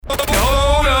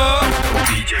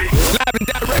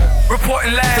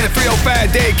Reporting live from the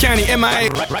 305 Dade County, MIA.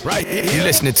 Right. You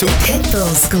listening to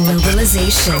Pitbull's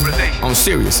Globalization on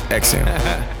Sirius XM.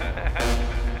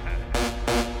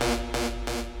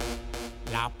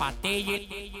 La pastilla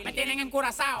me tienen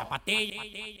encurazao. La pastilla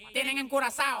tienen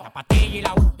encurazao. La pastilla y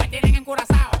la U me tienen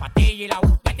encurazao. La pastilla y la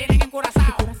U me tienen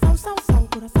encurazao. Corazón, corazón,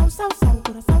 corazón,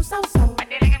 corazón, me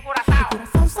tienen encurazao.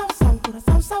 Corazón,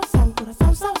 corazón,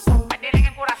 corazón, me tienen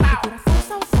encurazao.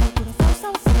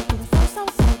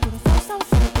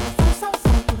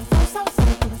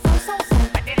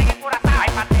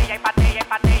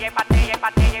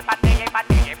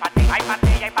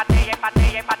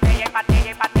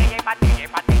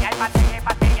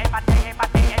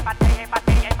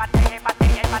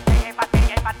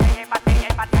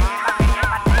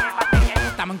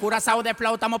 Curazao de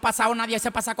flow, estamos pasados, nadie se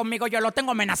pasa conmigo, yo lo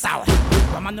tengo amenazado.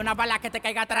 Tomando una bala que te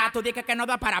caiga atrás, tú dices que no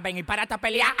da para ven y párate a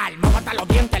pelear. Alma hasta los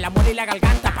dientes, la muela y la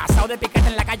garganta. Pasado de piquete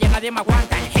en la calle, nadie me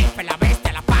aguanta. El jefe, la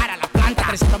bestia, la para, la planta.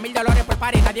 $300,000 por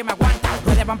par y nadie me aguanta.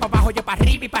 Ustedes van para abajo, yo para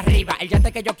arriba y para arriba. El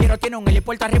yate que yo quiero tiene un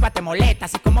helipuerto arriba, te molesta.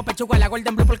 Así como pechuga la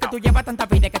Golden Blue, porque tú llevas tanta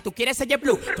vida que tú quieres ser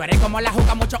blue. Tú eres como la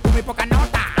juca, mucho humo y poca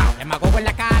nota. Demagogo en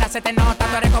la cara, se te nota.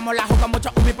 Tú eres como la juca,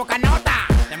 mucho humo y poca nota.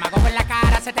 Demagogo en la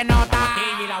cara, se te nota.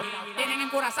 Tienen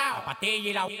encurazao, pastilla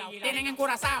y la U, tienen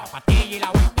encurazao, pastilla y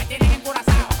la U, me tienen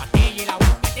encurazao, pastilla y la U,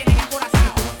 me tienen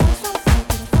encurazao.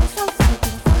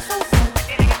 Me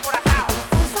tienen encurazao.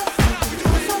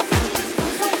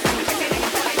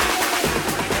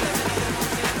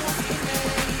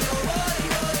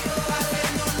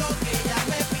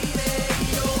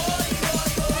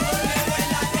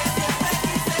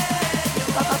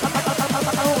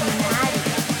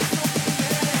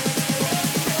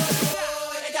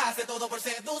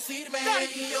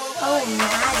 Oh,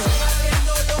 nice.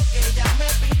 Haciendo lo que ella me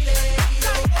pide. Y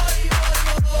yo voy,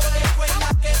 recuerda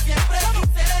que siempre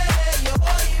quise. Yo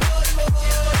voy, estoy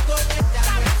con ella,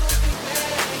 me suscribí.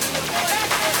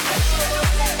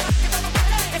 Por seducirme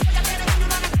y yo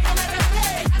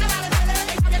voy, haciendo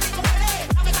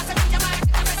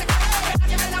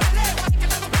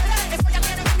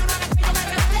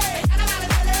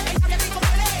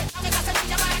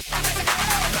lo que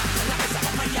ella me pide.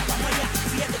 Y yo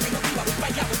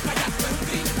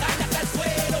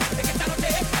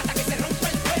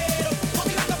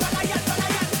voy,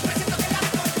 recuerda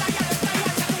que siempre quise.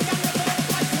 Yo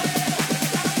voy, estoy con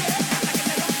ella, me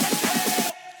suscribí.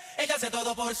 Y yo voy, ella se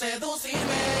por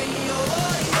seducirme. Y yo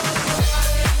voy,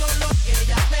 haciendo lo que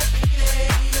ella me pide.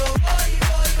 Y yo voy,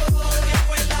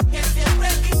 recuerda que siempre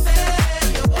quise.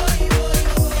 Yo voy,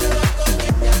 estoy con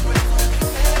ella, me suscribí.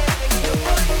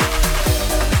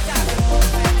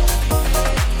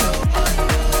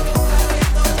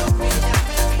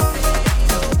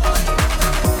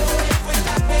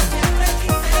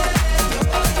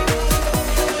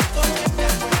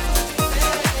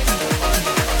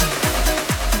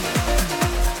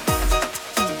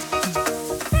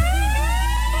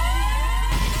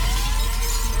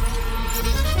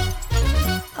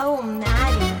 Oh, nice.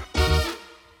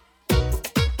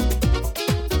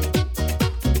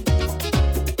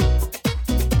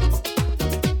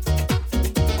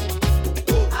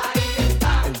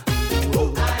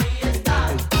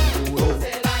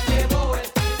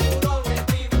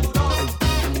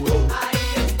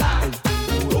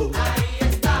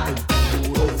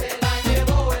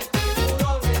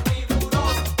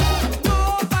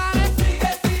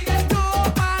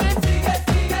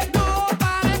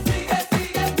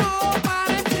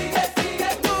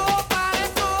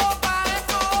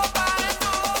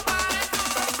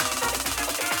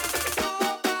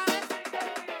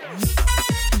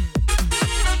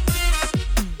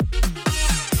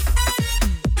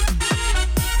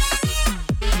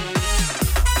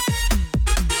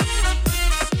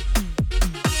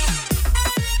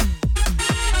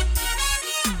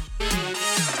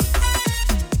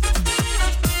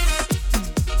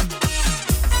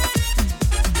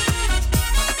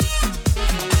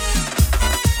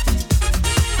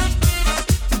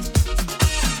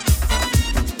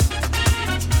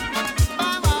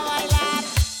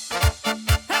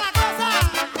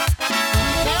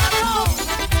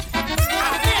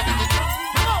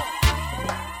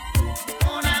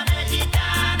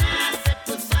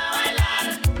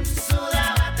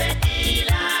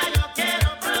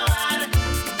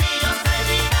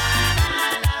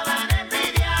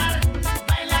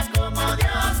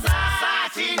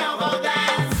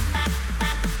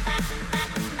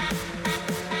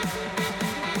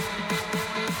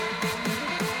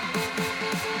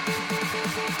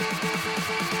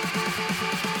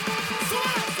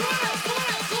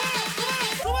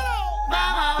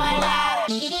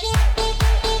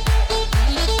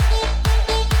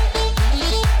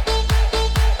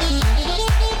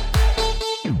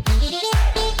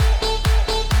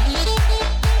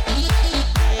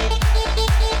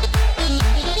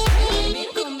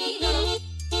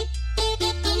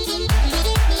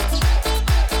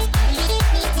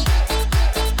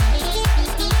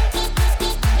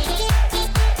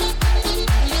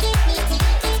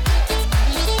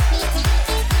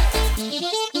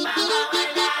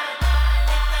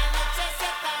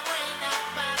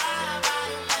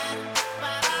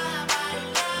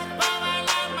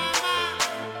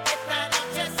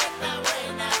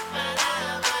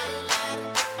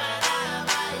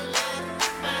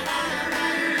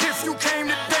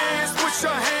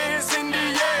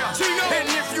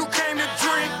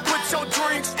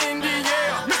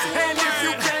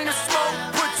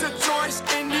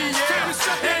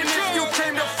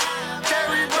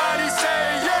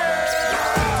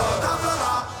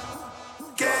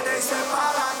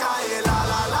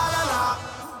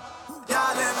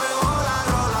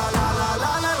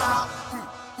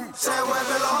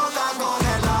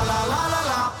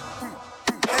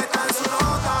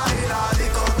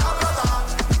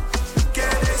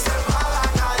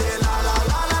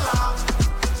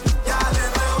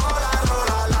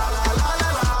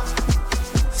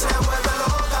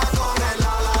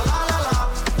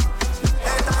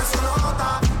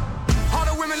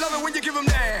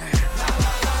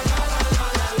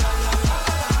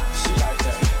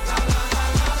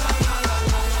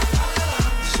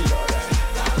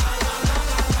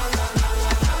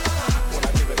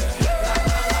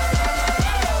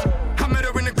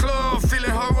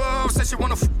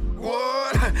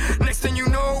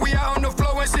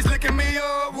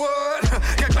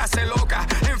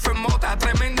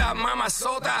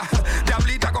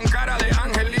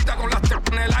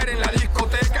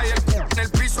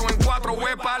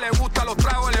 pepa, le gusta los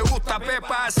tragos, le gusta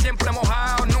pepa. Siempre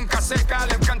mojado, nunca seca,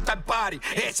 le encanta el party.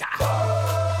 Esa.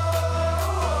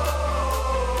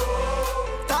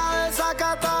 Está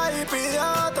desacata y pide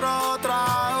otro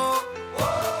trago.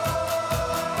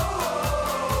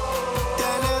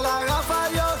 Tiene la gafa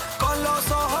yo con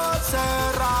los ojos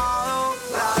cerrados.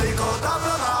 La discota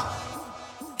flota,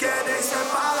 quiere irse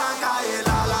pa' la calle,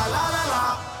 la la la la la.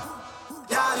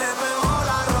 Ya le pegó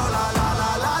la rola, la la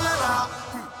la la la.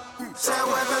 Se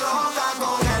vuelve loca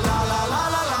con el la la la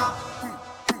la la.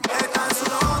 Está en su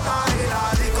nota y la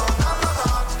discota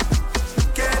flota,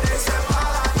 quiere irse pa'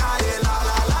 la calle, la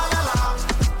la la la la.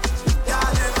 Ya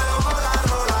le pegó la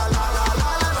rola, la la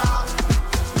la la la.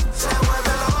 Se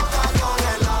vuelve loca con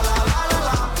el la la la la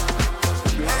la.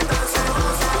 Está en su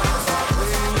nota.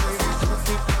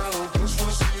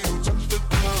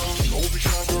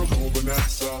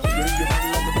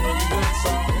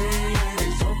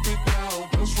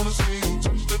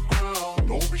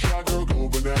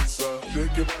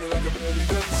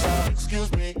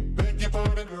 Excuse me, beg your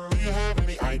pardon, girl. Do you have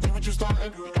any idea what you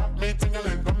starting? Got me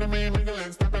tingling, come to me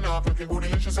mingling, stepping off, looking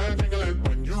bootylicious and jingling.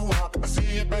 When you walk, I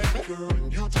see it, baby. Girl,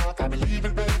 when you talk, I believe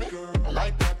it, baby. Girl, I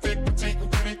like that thick, petite,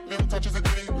 and pretty. Little touches of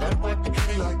ditty, let it work the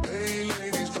kitty. Like, hey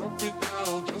ladies, drop it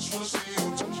down. Just wanna see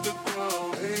you touch the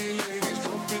ground. Hey ladies,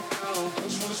 drop it down.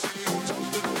 Just wanna see you touch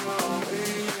the ground.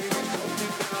 Hey ladies, drop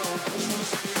it down. Just wanna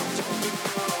see you touch the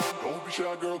ground. Don't be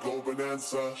shy, girl, go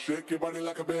bonanza. Shake your body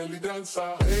like a belly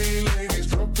dancer. Hey ladies,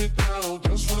 drop it down.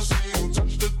 Just wanna see you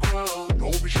touch the ground.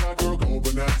 Don't be shy, girl, go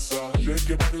bonanza. Shake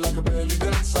your body like a belly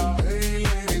dancer. Hey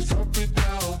ladies, drop it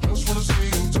down. Just wanna see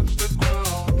you touch the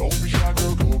ground. Don't be shy,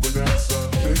 girl, go bonanza.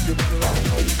 Shake your body like a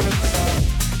belly dancer.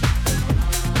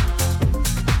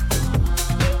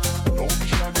 Don't be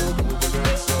shy, girl, go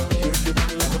bonanza. Shake your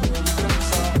body like a belly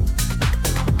dancer.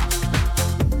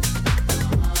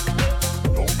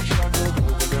 Don't be shy, girl, go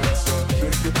bonanza.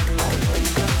 Shake your body like a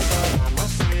belly dancer. I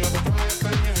must say I'm a quiet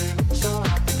thing. So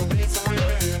happy for me, so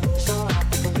happy.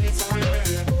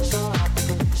 So happy for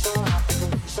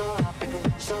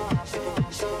me, so happy. So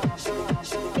happy for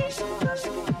me, so happy. So happy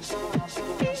for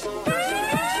me, so happy.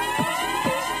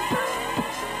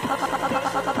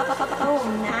 Oh,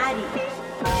 naughty.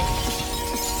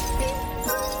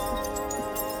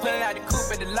 Pulling out the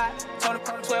coupe at the lot, told him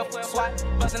 12-foot swat,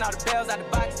 busting all the bells out the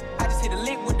box. I just hit a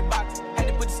lick with the box, had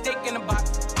to put the stick in the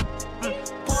box.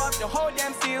 Pour up the whole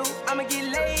damn field, I'ma get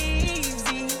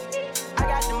lazy. I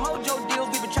got the mojo deals,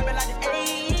 we been trapping like the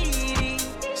 80s.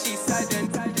 She sudden,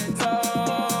 so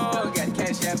got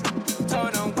cash app,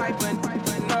 told him white button,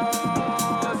 no,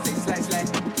 6//.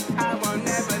 I won't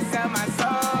never sell my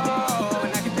soul,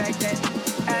 and I can back that,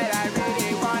 and I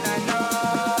really wanna know.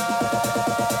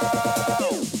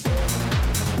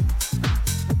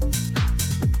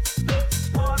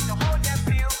 Pour up the whole damn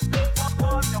field,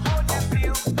 pour up the whole damn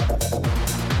field.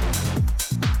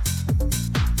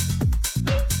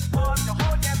 Pour up the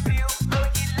whole damn field, I'ma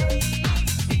get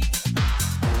lazy.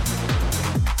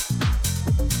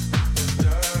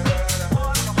 Pour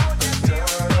up the whole damn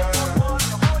field, pour up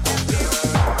the whole damn field.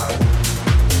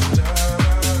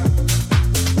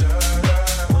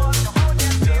 Pour up the whole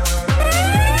damn field.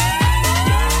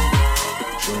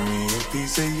 Show me a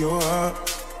piece of your heart,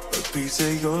 a piece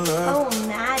of your love. Oh,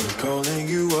 naughty. Calling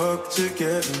you up to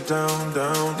getting down,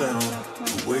 down, down.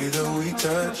 The way that we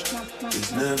touch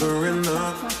is never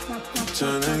enough.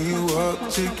 Turning you up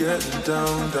to getting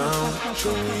down, down.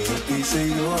 Show me a piece of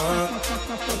your heart,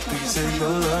 a piece of your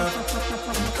love.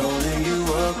 I'm calling you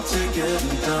up to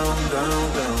getting down,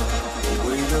 down, down. The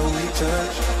way that we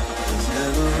touch is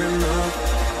never enough.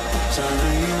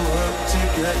 Turning you up to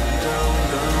getting down,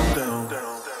 down, down,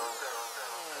 down.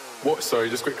 What? Sorry,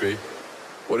 just quickly.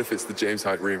 What if it's the James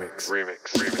Hyde remix?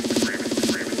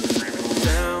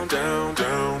 Down, down,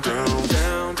 down, down,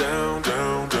 down, down, down,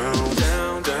 down, down,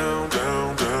 down, down, down,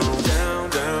 down, down,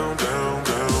 down,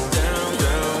 down, down,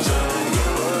 down, turning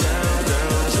you up, down,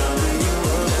 down, turning you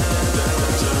up, down,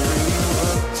 turning you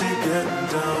up to getting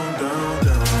down, down,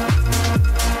 down.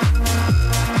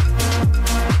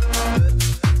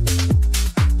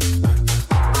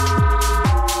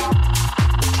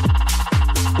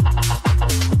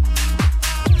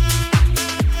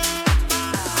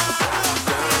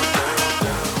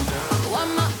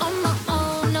 On my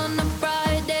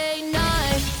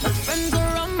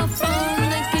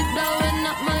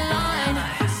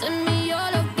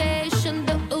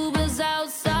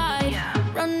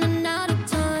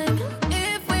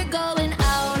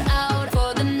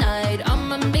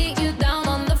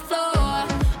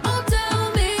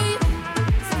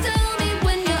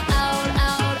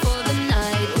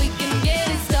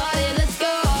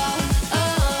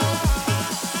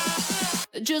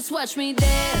Just watch me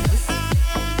dance.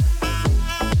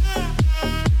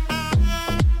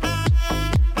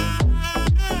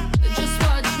 Just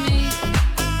watch me.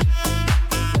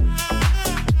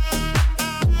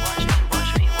 Watch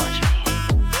me.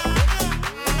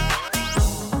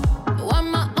 When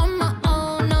I'm on my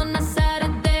own on a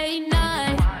Saturday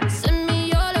night, send me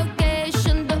your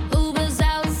location, the Uber's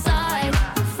outside.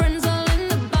 Friends all in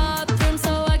the bathroom,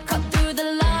 so I cut through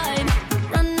the line.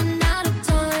 Running out of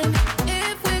time.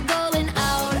 If we're going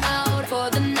out for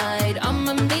the night,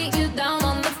 I'ma meet you down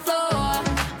on the floor.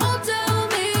 Oh, tell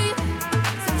me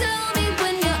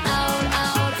when you're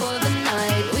out for the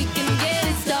night. We can get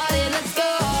it started, let's go.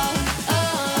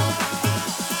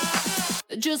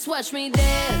 Just watch me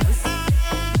dance.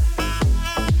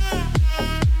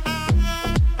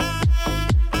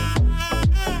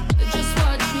 Just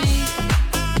watch me.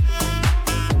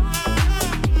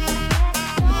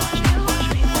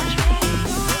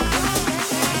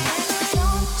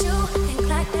 Don't you think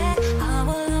like that? I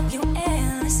will love you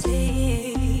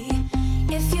endlessly.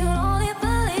 If you only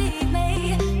believe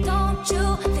me, don't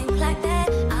you think like that?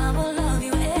 I will love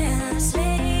you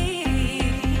endlessly.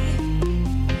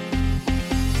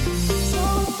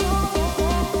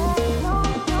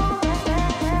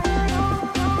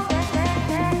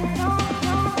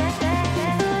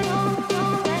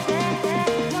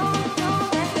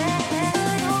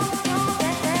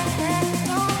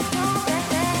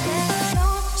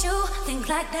 Don't you think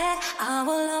like that? I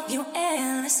will love you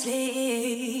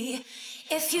endlessly.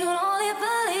 If you only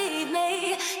believe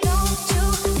me, don't you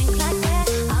think like that?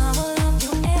 I will love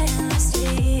you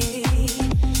endlessly.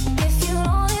 If you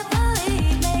only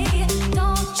believe me,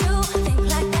 don't you think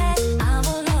like that? I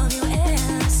will love you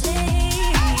endlessly.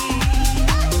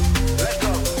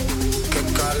 Qué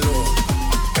calor,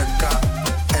 que acá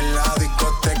en la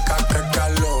discoteca, qué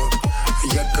calor.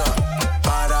 Y acá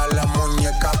para la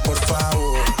muñeca, por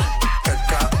favor. Que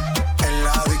acá en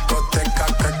la discoteca,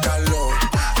 qué calor.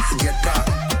 Y acá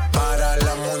para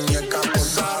la muñeca, por favor.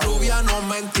 Esa rubia no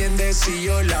me entiende si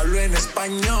yo le hablo en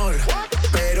español,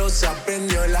 pero se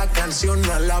aprendió la canción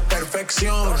a la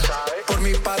perfección. Por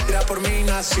mi patria, por mi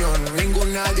nación,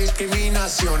 ninguna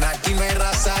discriminación. Aquí no hay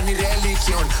raza ni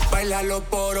religión, bailalo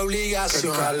por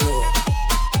obligación. Qué calor,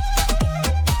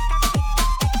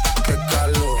 qué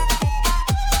calor,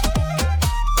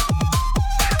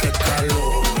 qué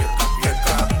calor. Y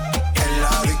acá en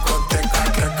la discoteca,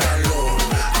 qué calor.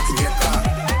 Y acá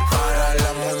para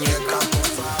la muñeca, por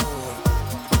favor.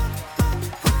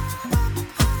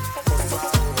 Por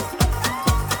favor.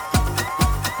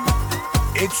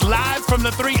 It's live from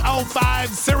the 305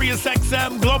 Sirius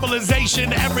XM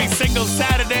Globalization every single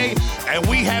Saturday, and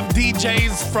we have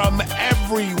DJs from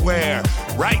everywhere.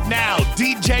 Right now,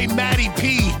 DJ Matty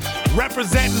P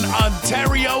representing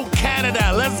Ontario,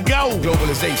 Canada. Let's go.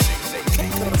 Globalization.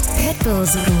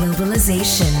 Pitbull's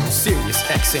Globalization. Sirius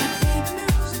XM.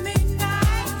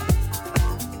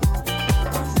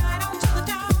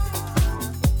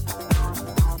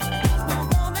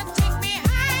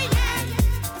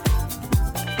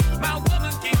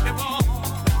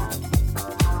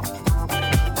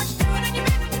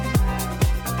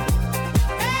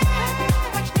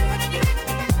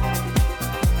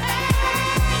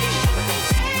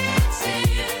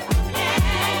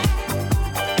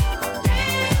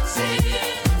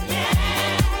 Yeah.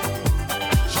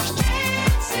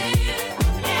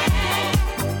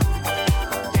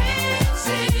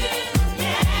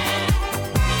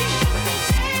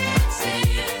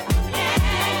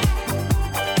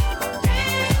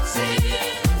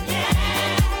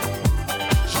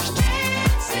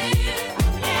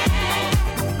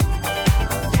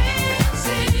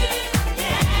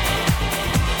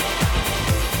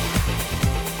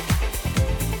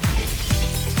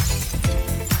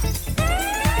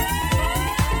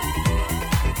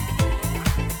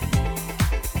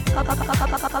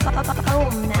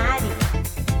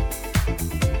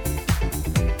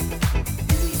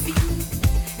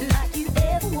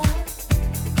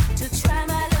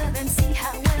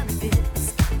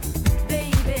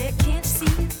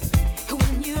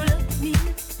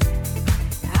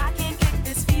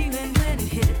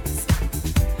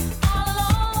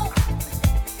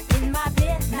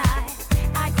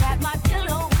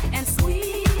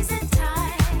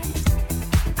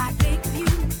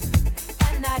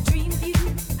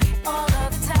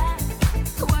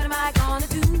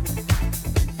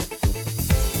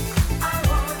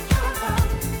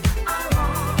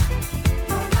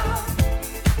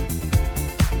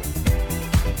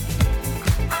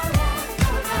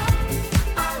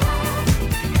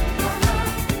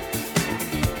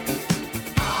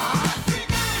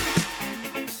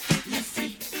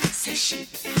 she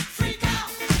freak out.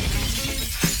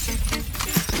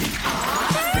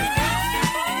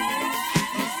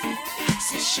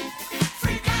 Say she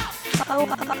freak out.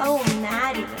 Oh,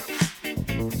 Maddie.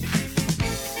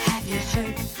 Have you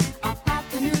heard about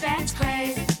the new dance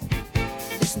craze?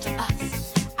 Listen to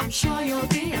us, I'm sure you'll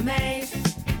be amazed.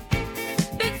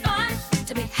 Big fun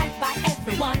to be had by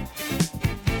everyone.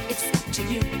 It's up to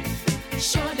you,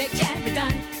 surely can be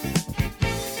done.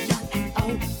 Young and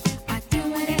old are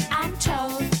doing it, I'm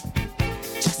told.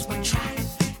 Just one try,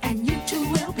 and you too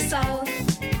will be sold.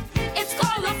 It's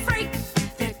called a freak,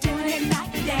 they're doing it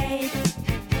night and day.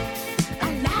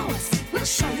 Allow us, we'll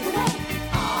show you the way.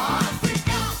 Oh, freak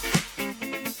out.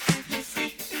 You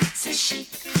freak. Say she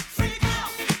freak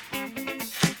out.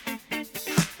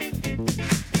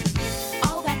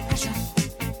 All that pressure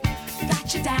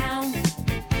got you down.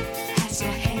 Has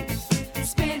your head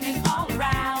spinning all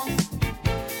around.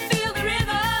 Feel the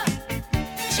rhythm,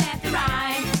 chant the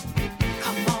rhyme.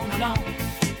 Come on along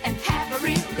and have a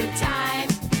real good time.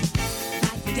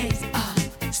 Like the days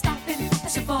of stopping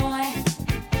as a boy.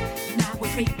 Now we're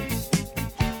free.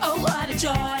 Oh, what a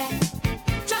joy.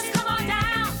 Just come on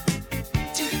down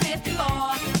to the 5th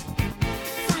floor.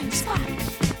 Find a spot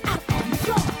out on the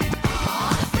floor.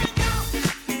 Oh, freak out.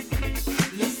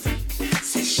 You freak.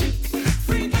 Say she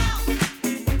freak out.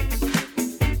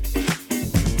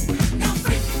 Now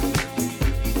freak.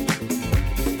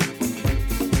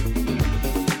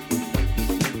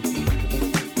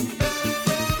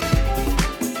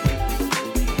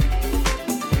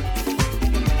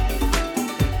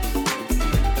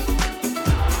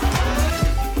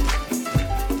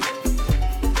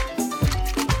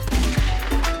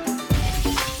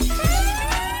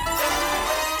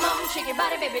 Come on, shake your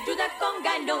body, baby, do that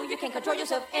conga. No, you can't control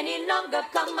yourself any longer.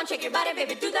 Come on, shake your body,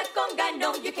 baby, do that conga.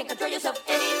 No, you can't control yourself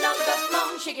any longer. Come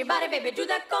on, shake your body, baby, do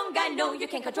that conga. No, you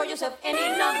can't control yourself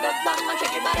any longer. Come on,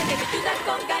 shake your body, baby, do that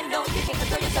conga. No, you can't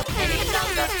control yourself any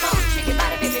longer. Come on, shake your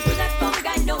body, baby, do that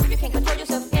conga. No, you can't control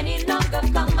yourself any longer.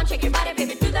 Come on, shake your body,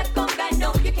 baby, do that conga. No,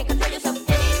 you can't control yourself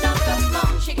any longer. Come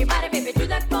on, shake your body, baby, do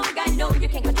that conga. No, you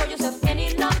can't control yourself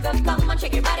any longer. Come on,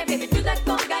 shake your body, baby, do that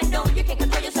conga. No, you can't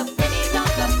control yourself any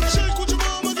longer. Shake what your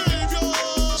mama gave you.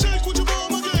 Shake what your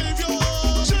mama gave you.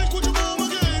 Shake what your mama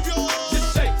gave you.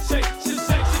 Shake, shake, shake,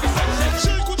 shake, shake,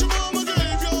 Shake what your mama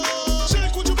gave you.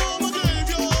 Shake what your mama gave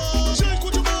you. Shake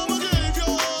what your mama gave you.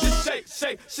 shake,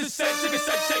 shake, shake, shake, shake,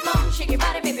 shake, shake. Come on, shake your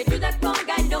body, baby, do that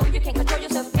conga. No, you can't control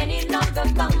yourself any longer.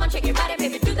 Come on, shake your body,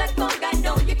 baby, do that conga.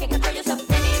 No, you can't control yourself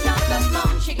any longer.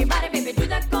 Come on, shake your body, baby, do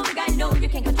that conga. No, you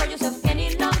can't control yourself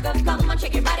any longer. Come on,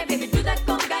 shake your body, baby, do that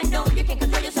conga. No, you can't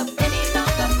control yourself any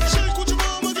longer. Shake what your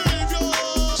mama gave you.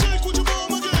 Shake what your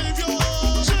mama gave you.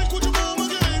 Shake what your mama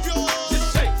gave you.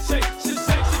 Shake, shake, shake,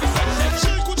 shake, shake, shake.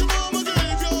 Shake what your mama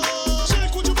gave you.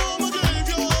 Shake what your mama gave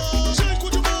you. Shake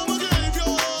what your mama gave you.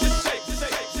 Shake, shake,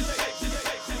 shake, shake,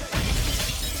 shake, shake.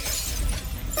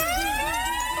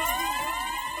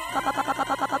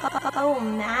 Oh,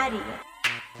 Maddie.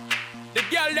 The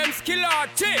girl them skill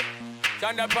arty.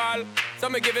 Chanda Paul,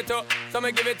 some give it to, some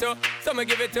give it to, some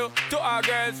give it to our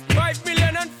girls. 5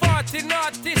 million and 40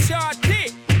 naughty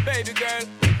shorty. Baby girl,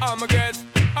 all my girls,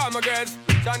 all my girls.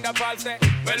 Chanda Paul say,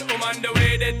 well, I'm on the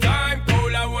way, the time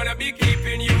cold, I wanna be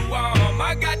keeping you warm.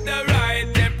 I got the right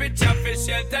temperature for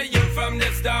shelter you from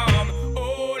the storm.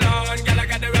 Hold on, girl, I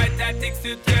got the right tactics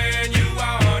to turn you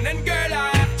on. And girl,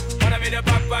 I wanna be the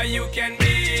papa, you can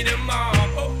be the mom.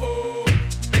 Oh, oh.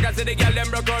 Because the girl them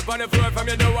broke out on the floor. From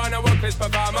you don't wanna work this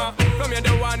performer. From you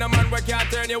don't want a man where can't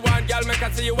turn you on. Girl, make I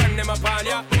see you when them upon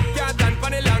ya. Can't stand for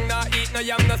the long, nah. Eat no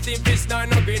yam, no steamed fish, nah,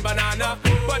 no green banana.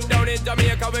 But down in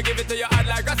Jamaica, we give it to you hot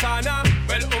like a sauna.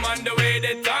 Well, I'm on the way,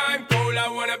 the time cold, I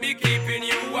wanna be keeping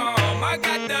you warm. I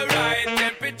got the right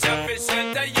temperature for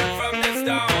shelter you from the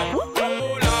storm.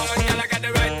 Hold on, girl, I got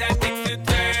the right tactics to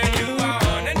turn you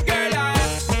on. And girl, I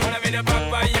wanna be the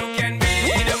papa, you can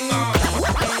be the mom.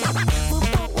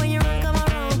 When you run, come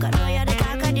around, 'cause know you're the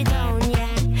talk of the town, yeah.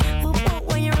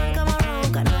 When you run, come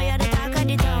around, 'cause know you're the talk of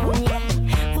the town, yeah.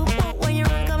 When you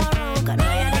run, come around, 'cause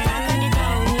know you're the talk of the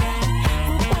town, yeah.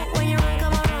 When you run,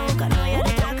 come around, 'cause know you're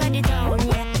the talk of the town,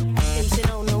 yeah. Them say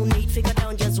no need, figure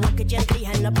down, just walk it gently,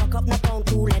 and no buck up, no pound,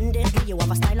 cool and deadly. You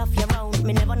have a style of your own.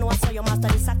 Me never know I saw you master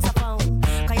the saxophone.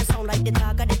 'Cause you sound like the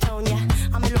talk of the town, yeah.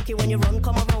 I'm lucky when you run,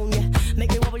 come around, yeah.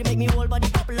 Make me wobble, you make me whole body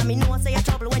bubble. And me know I say you're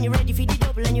trouble when you're ready for the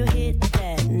double and you hit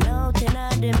that note in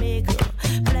the maker.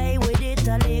 Play with it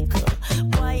a little.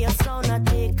 Why you so not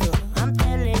tickle? I'm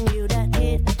telling you that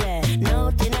hit that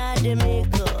note in the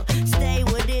maker. Stay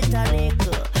with it a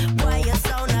little. Why you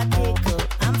so not tickle?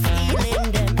 I'm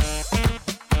feeling them.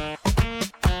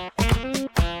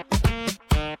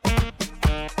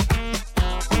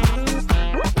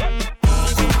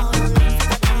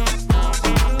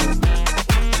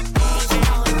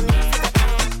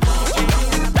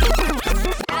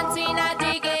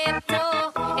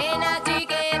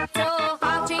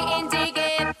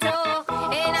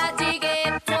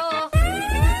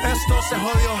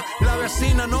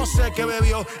 sé qué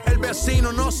bebió, el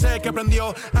vecino no sé qué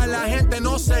prendió, a la gente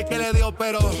no sé qué le dio,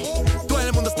 pero todo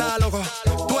el mundo está loco,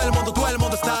 todo el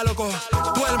mundo está loco,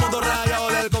 todo el mundo rayado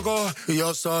del coco. Y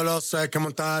yo solo sé que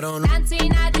montaron.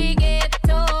 Dancing at the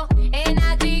ghetto, in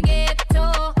at the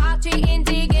ghetto, party in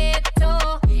the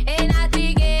ghetto, in at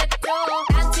the ghetto,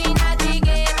 dancing at the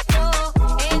ghetto,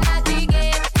 in at the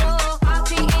ghetto,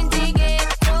 party in the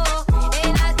ghetto,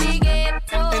 in at the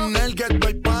ghetto. En el ghetto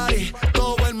hay party,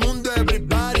 todo el mundo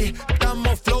everybody,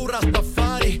 estamos flow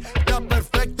Rastafari, está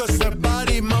perfecto ese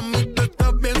body, mami tú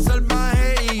estás bien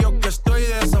salvaje y yo que estoy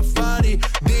de safari,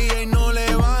 DJ no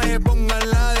le baje,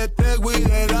 póngala de Tego y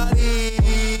de Daddy.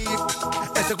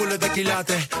 Ese culo es de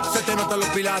quilate, se te notan los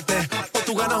pilates, o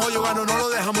tú ganas o yo gano, no lo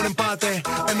dejamos en empate,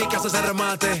 en mi casa se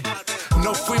remate,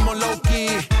 nos fuimos low key,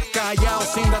 callados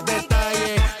sin dar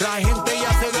detalles, la gente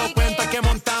ya se dio cuenta que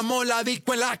montamos la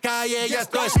disco en la calle, y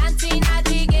esto es Dancing at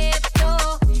the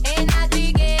ghetto, in at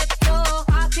the ghetto,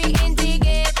 party in the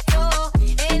ghetto,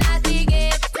 in at the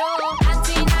ghetto,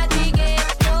 dancing at the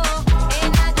ghetto,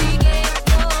 in at the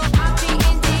ghetto, party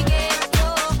in the ghetto,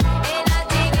 in at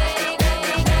the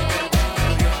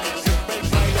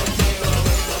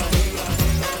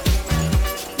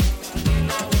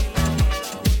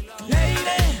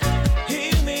Lady,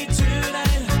 hear me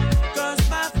tonight, 'cause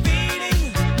my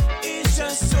feeling is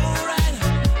just so right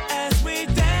as we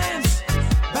dance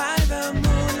by the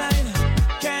moonlight.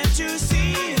 Can't you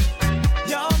see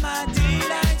you're my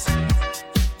delight?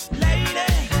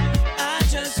 Lady, I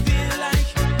just feel like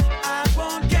I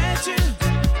won't get you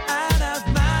out of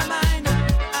my mind.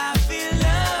 I feel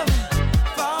love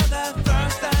for the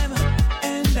first time,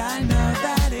 and I know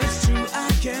that it's true. I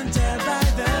can tell by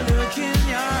the look in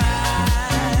your eyes.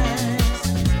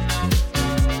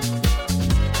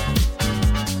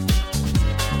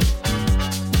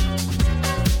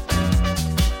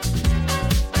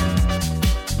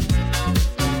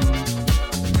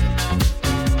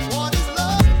 What is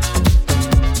love?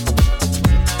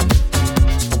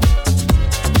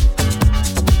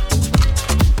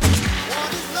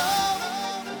 What is love?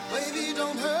 Baby,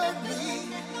 don't hurt me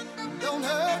no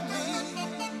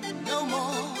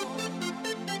more.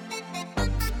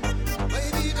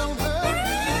 Baby, don't hurt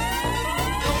me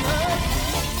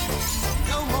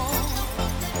no more.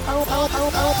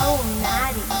 Oh,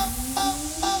 naughty.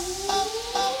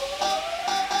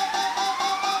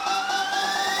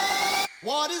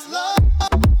 What is love?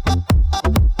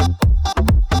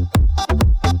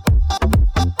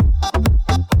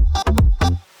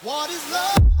 What is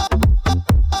love?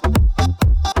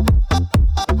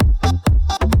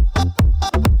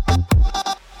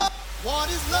 What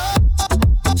is love?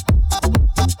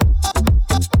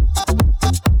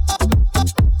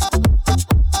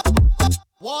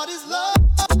 What is love?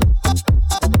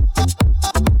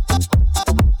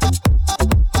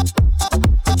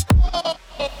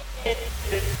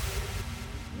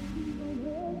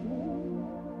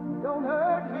 Don't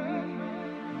hurt me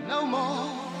no more.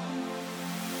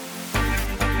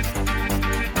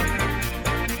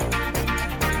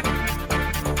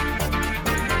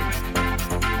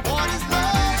 What is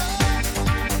love?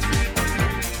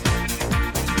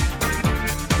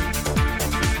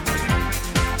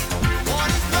 What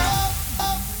is love?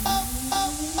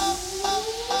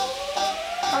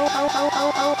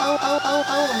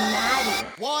 Naughty.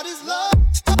 What is love?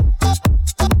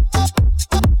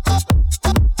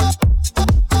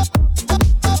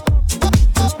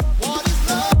 What is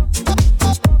love?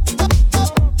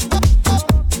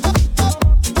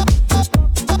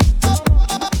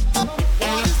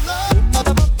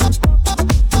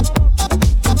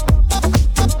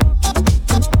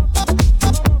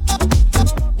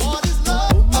 What is love? What is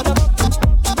love?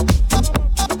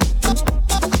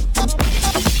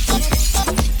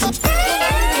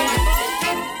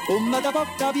 Come da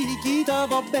poca picchita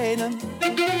va bene,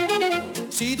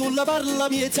 se tu la parla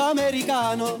miezza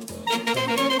americano,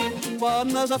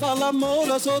 quando si fa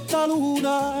l'amore sotto la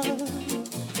luna,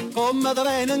 come da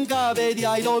bene in capo di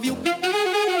I love you,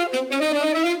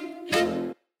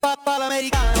 papà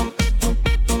l'americano.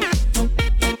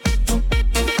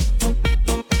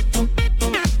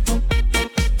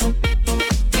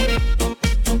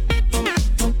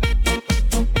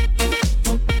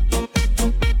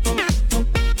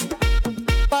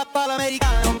 Papà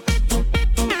l'americano.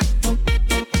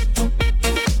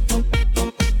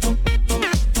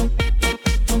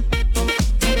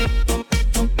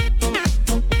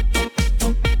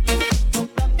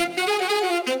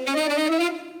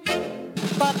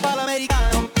 Papà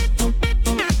l'americano.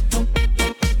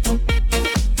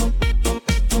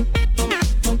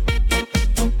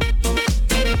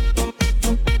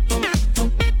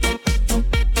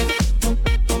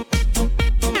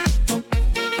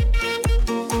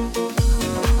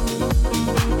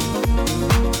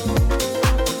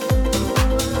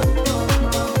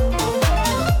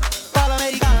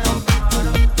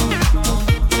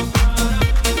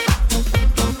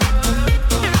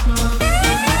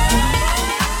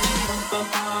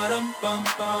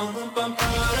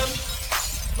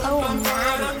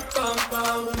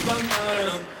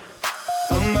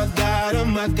 Oh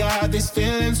my God, these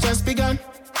feelings just begun.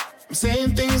 I'm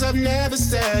saying things I've never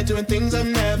said, doing things I've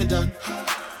never done.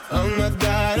 Oh my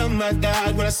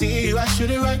God, when I see you I shoot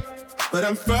it right. But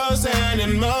I'm frozen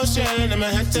in motion and my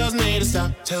head tells me to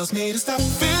stop.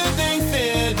 Feeling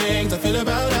feelings I feel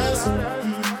about us.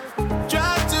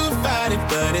 Try to fight it,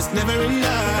 but it's never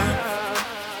enough.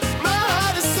 My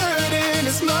heart is hurting,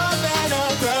 it's more than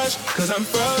a crush. Cause I'm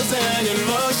frozen in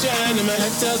motion and my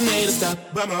head tells me to stop.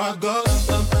 But my heart goes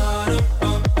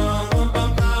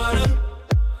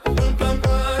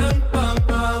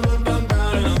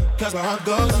cause my heart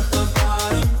goes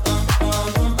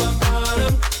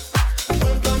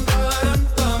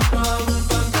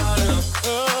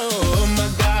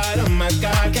oh my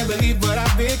God, can't believe what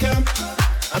I've become.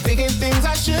 I'm thinking things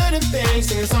I shouldn't think,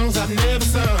 singing songs I've never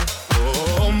sung.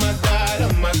 Oh my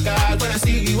God, when I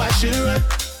see you I should run.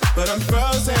 But I'm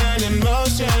frozen in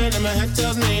motion and my head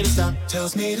tells me to stop.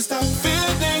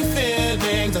 Feeling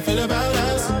feelings I feel about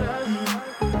us.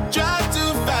 Try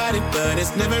to fight it, but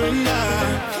it's never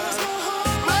enough.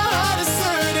 My heart is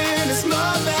hurting, it's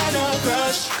more than a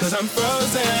crush. Cause I'm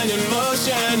frozen in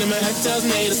motion and my head tells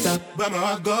me to stop. But my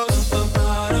heart goes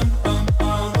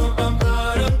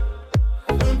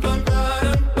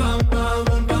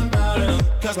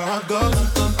cause my heart goes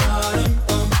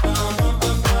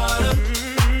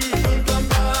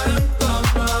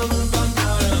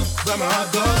but my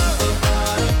heart goes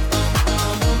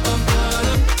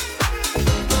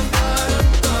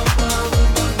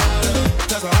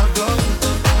cause my heart goes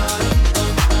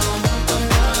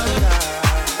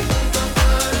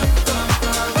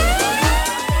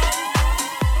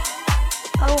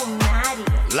Oh, Maddie.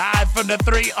 Live from the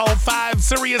 305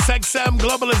 Sirius XM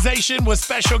Globalization with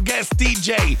special guest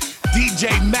DJ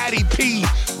Matty P,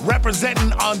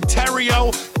 representing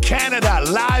Ontario, Canada.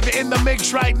 Live in the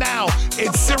mix right now.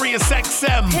 It's Sirius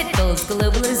XM. Pitbull's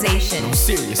Globalization.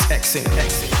 Sirius XM.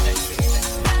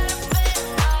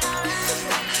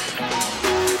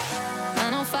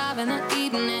 9:05 in the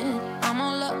evening, I'm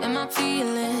all up in my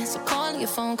feelings. So call your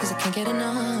phone cause I can't get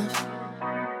enough.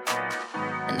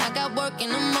 And I got work in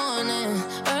the morning,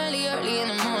 early in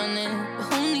the morning. But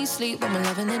who needs sleep when we're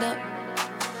loving it up?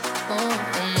 Oh,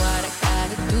 and what I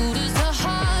gotta do this the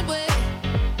hard way.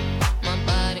 My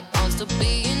body wants to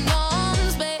be in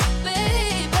arms, baby.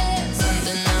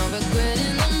 Something I regret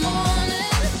in the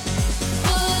morning.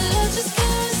 But I just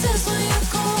can't resist when you're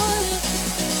calling.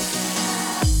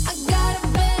 I got a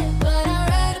bed, but I'd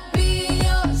rather be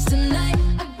yours tonight.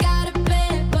 I got a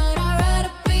bed, but I'd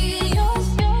rather be yours.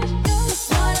 That's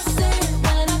what I said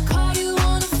when I call you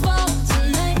on the phone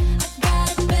tonight. I got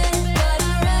a bed, but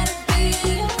I'd rather be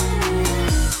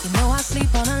yours. You know I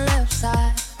sleep on the left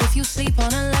side. If you sleep on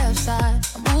the left side,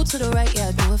 I move to the right, yeah,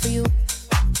 I do it for you.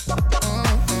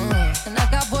 And I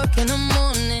got work in the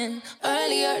morning,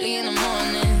 early in the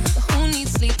morning. But who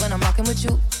needs sleep when I'm rocking with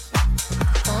you?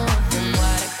 And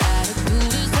what I gotta do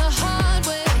this the hard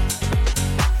way.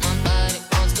 My body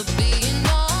wants to be in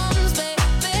arms,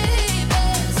 baby.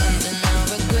 Something I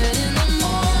regret in the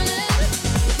morning.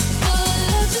 But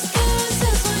I just can't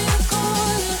resist when you're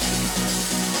calling.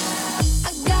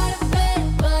 I got a bed,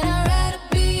 but I'd rather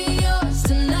be yours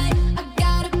tonight. I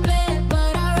got a bed,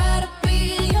 but I'd rather be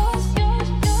yours.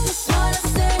 That's what I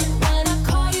said when I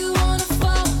call you on the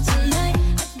phone tonight.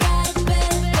 I got a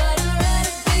bed, but I'd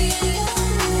rather be yours.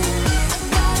 I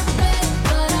got a bed,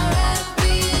 but I'd rather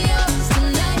be yours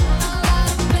tonight. I got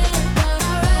a bed, but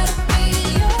I'd rather be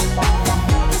yours.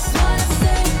 That's what I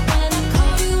said when I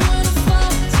call you on the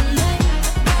phone tonight.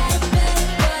 I got a bed,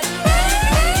 but I'd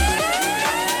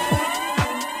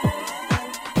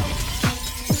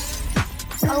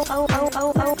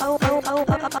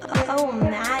Oh,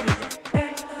 Maddie.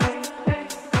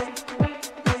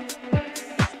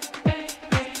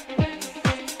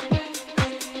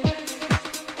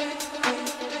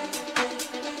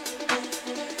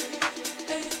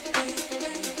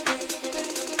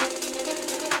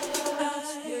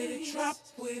 with it, drop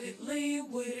with it,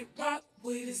 lean with it, rock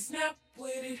with it, snap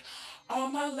with it. All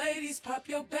my ladies, pop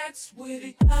your backs with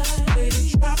it. Line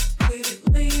with it, drop with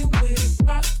it, lean with it,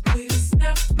 rock with it,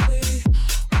 snap with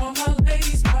it. All my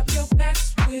ladies, pop your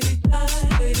backs with it. Line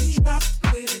with it, drop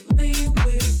with it, lean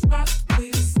with it, rock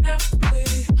with it, snap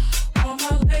with it. All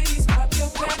my ladies, pop your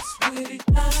backs with it.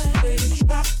 Line with it,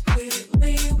 drop with it,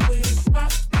 lean with it,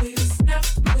 rock with it, snap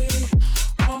with it.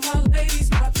 All my ladies,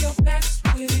 pop your backs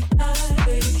with it. Line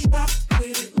with it, drop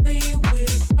with it, lean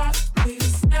with it, rock with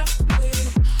it, snap with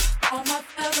it. All my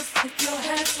fellas, put your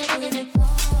hands with it.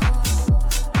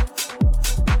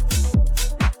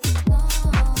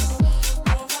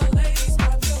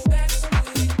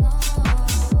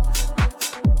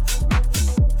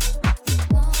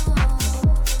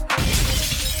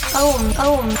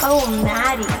 Oh,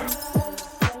 Maddie.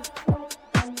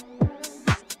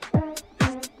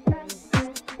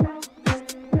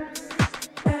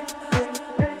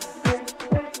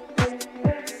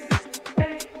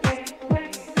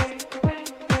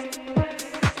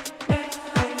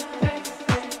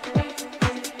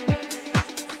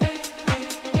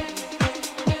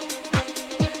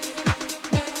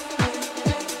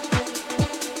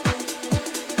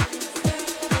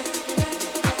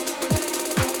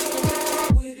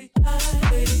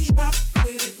 With it,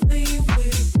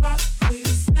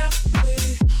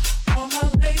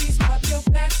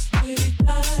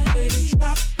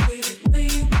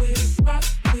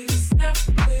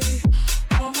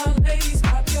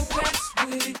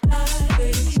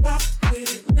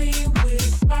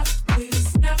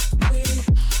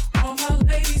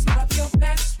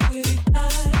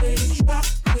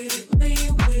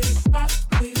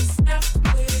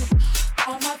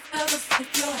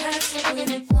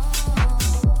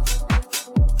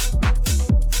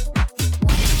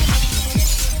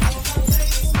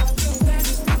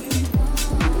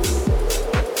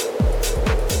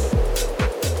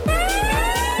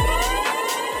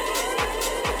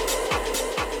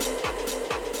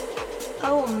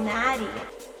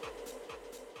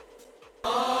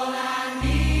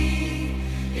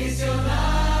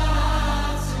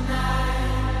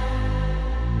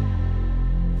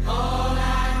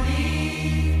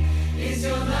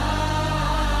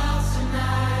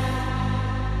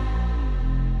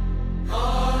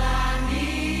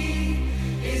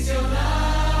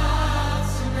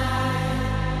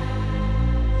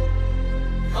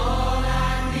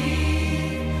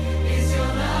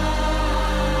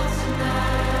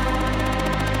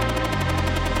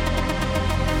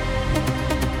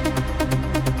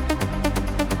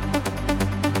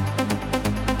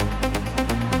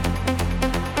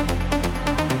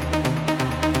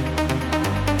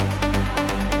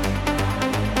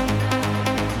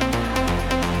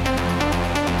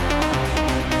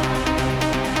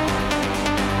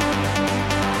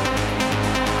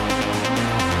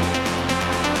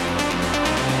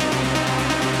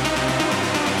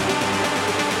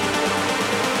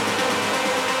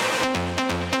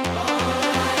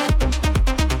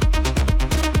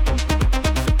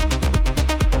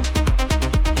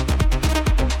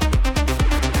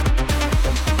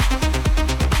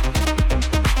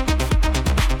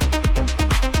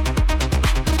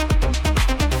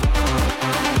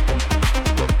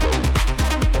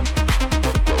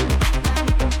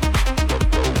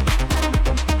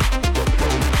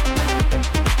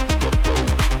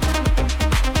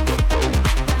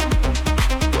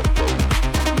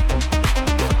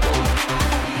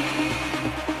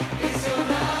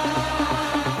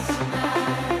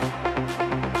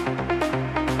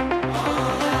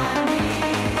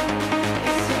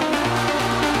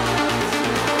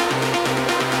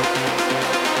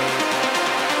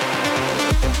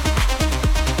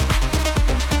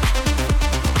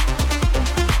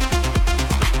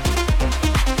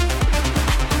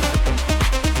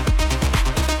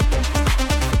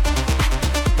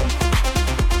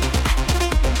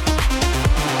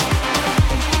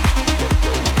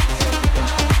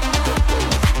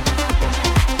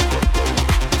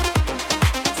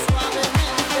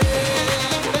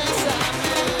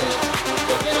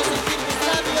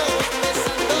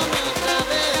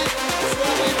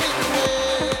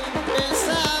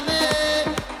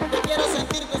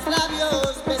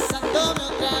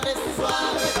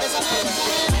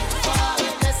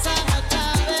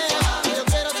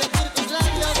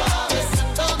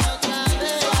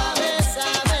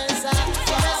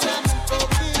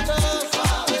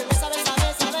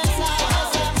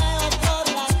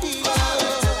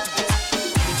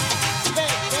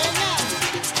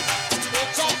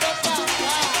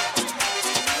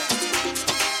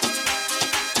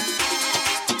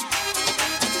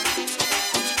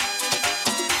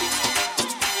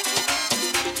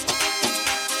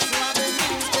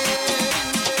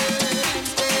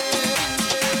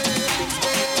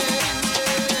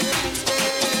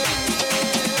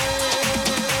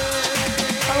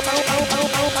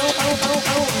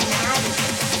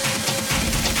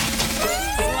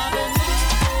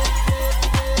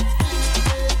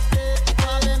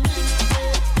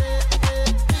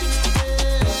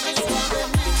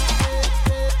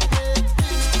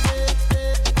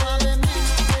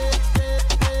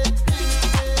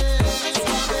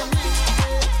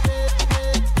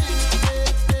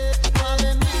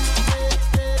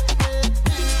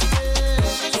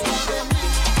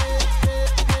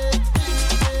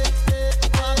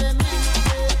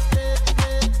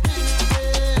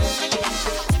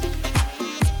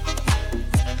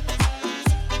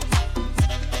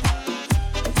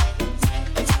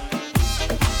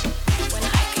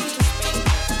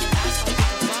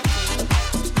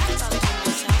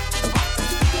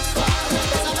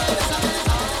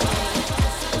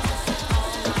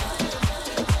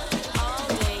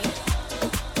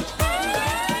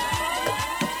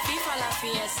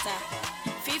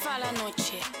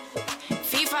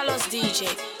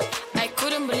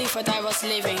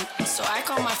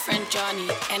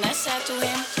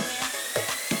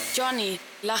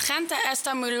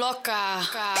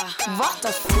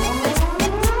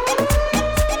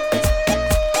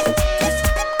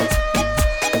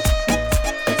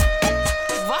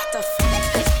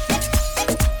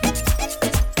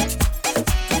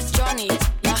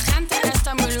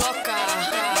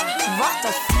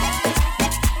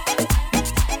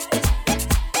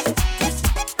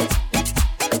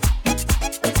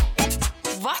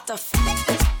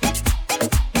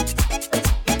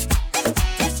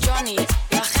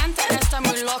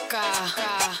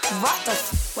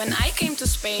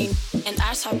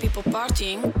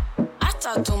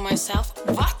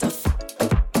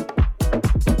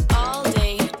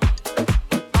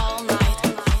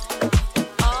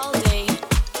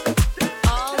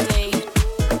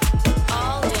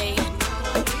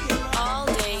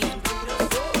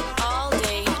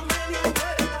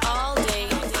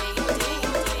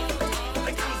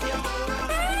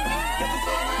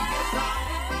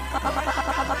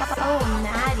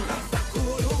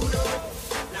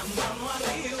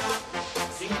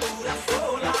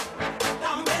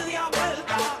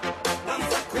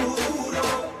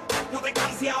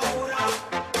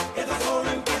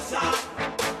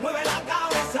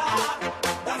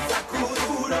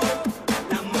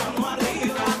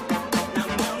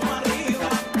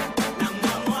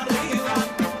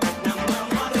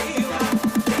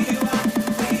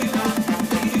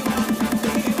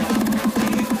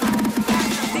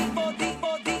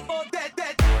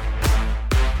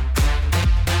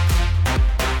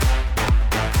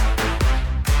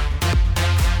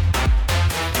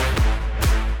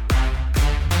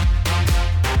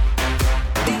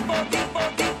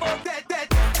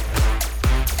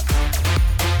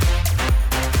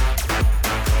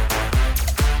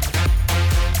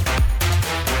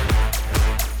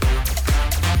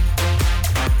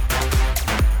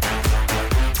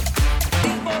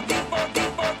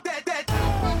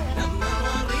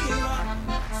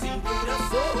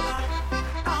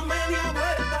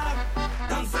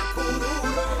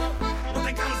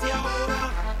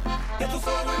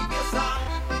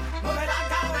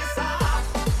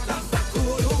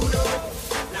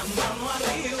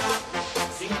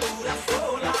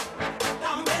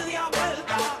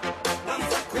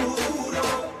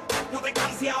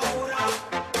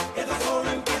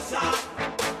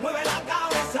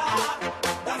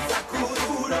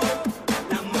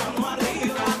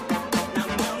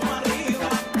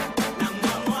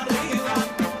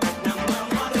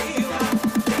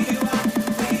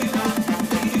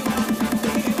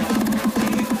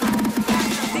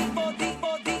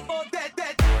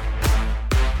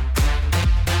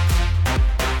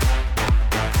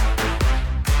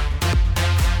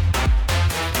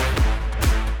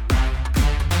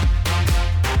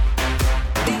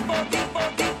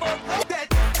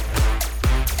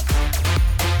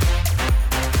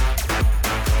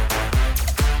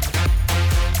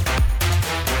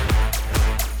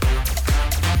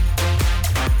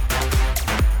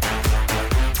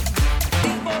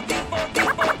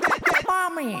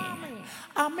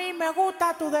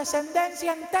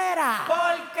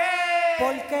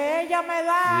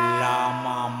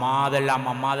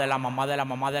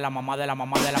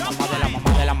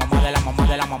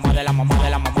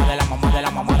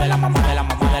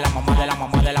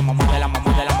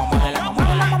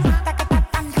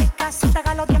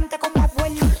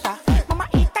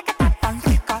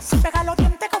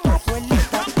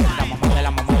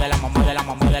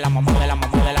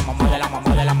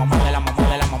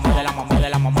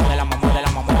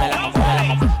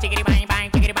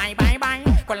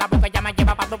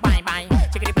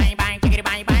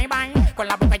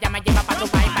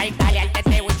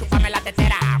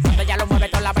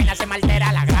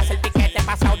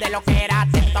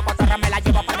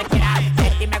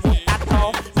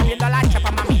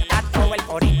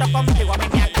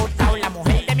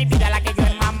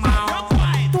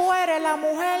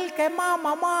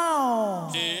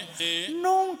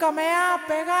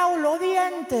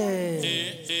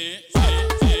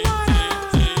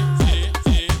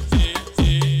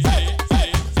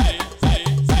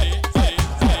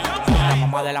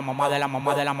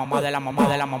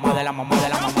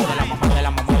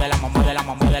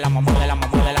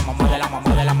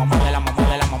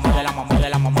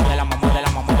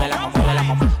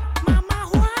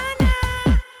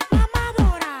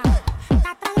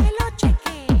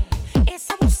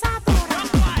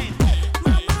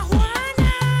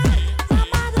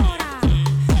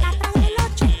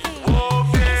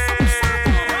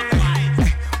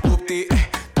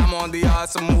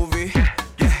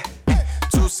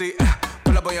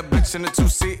 Pull up on your bitch in the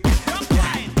two-seat.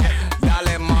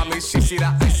 Dale, mommy, she see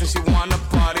the ice and she wanna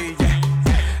party, yeah.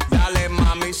 Dale,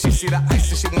 mommy, she see the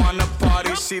ice and she wanna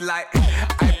party. She like,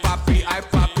 ay papi, ay, ay,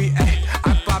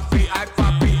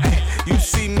 papi, ay. You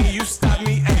see me, you stop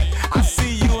me, ay. I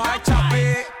see you, I chop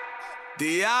it.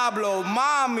 Diablo,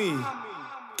 mami,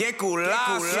 que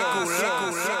culazo.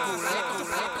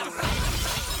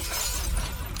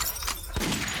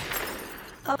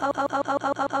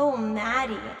 Oh,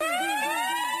 Maddie.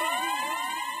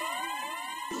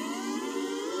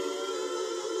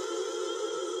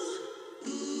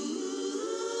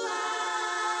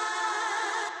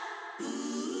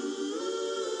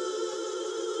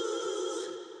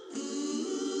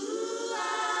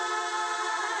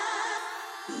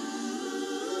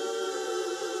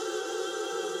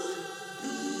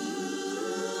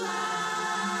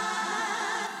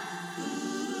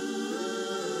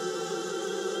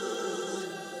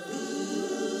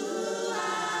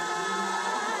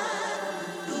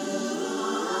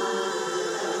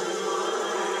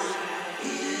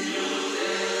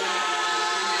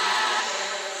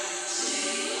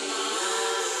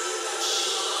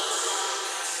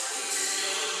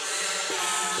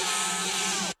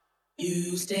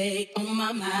 You stay on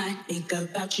my mind, think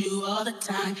about you all the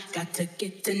time. Got to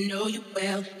get to know you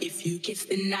well. If you kiss,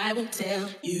 then I will tell.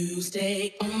 You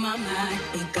stay on my mind,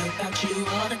 think about you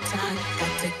all the time.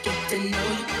 Got to get to know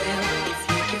you well. If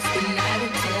you kiss, then I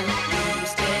will tell. You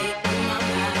stay on my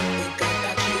mind, think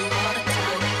about you all the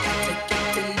time. Got to get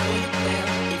to know you well.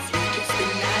 If you kiss,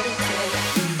 then I will tell. You stay on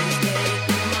my mind, think about you, think about you, think about you, think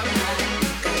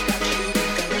about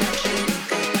you,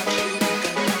 think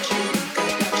about you,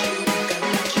 think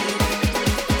about you.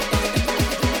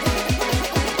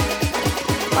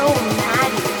 Oh,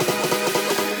 Maddie.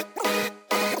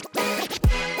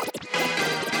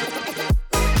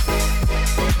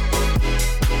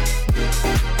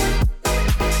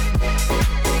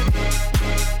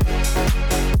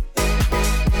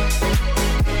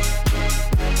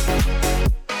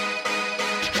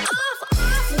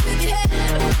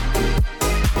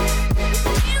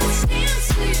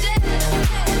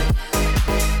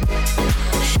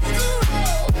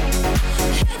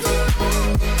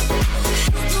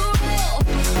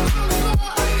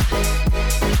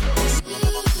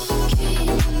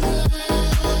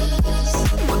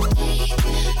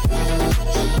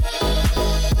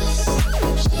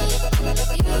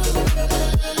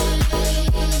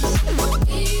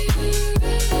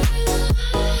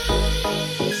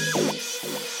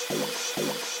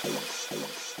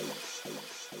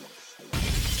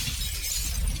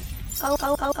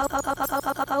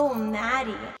 Oh,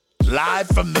 Maddie. Live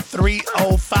from the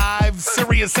 305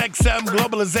 Sirius XM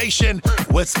Globalization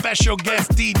with special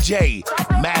guest DJ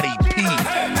Maddie P.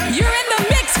 You're in the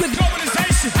mix with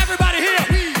Globalization. Everybody here.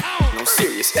 No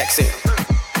Sirius XM.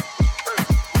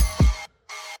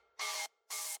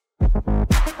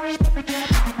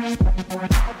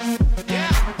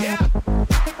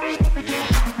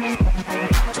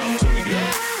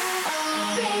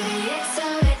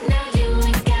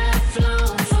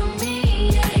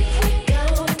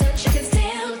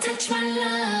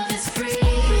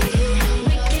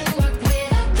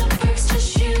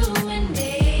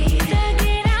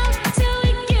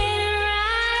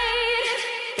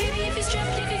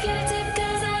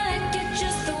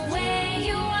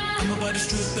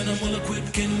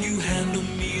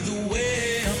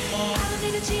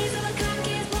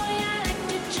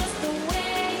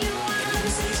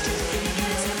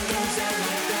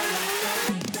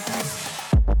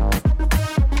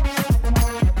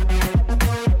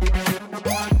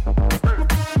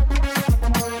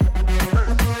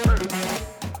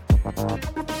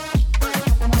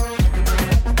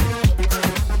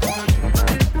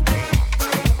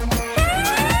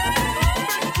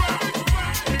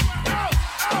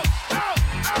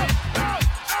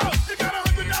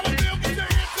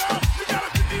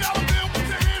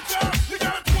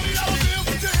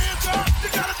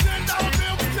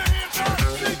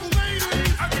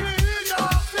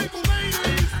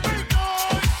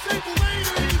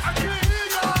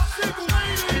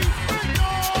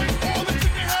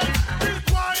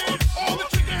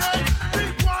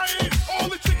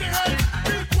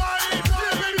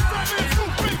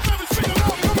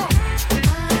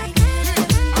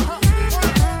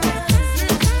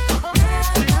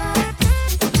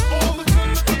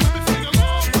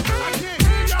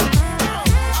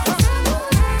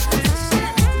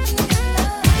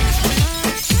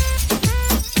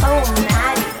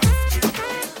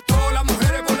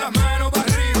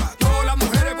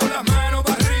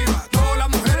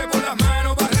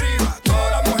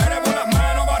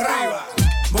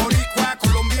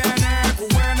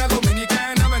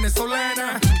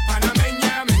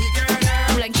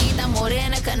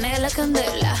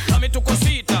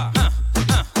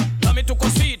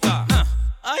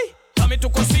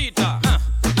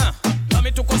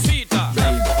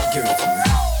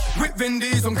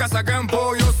 Indy, son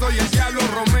cazacampo. Yo soy el diablo,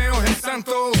 Romeo es el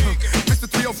santo. Mr.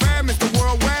 305, Mr.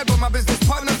 Worldwide, but my business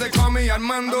partners, they call me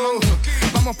Armando.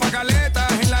 Vamos pa' Caleta,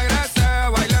 en la grasa,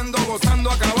 bailando,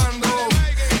 gozando, acabando.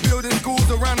 Building schools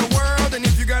around the world, and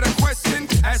if you got a question,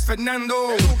 ask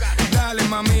Fernando. Dale,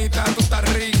 mamita, tú estás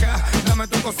rica, dame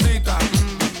tu cosita.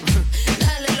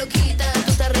 Dale, loquita,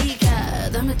 tú estás rica,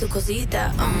 dame tu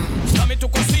cosita. Dame tu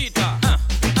cosita,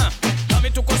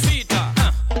 dame tu cosita,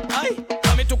 ay,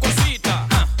 dame tu cosita,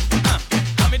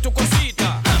 dame tu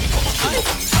cosita, ay,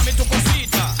 dame tu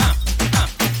cosita,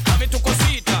 dame tu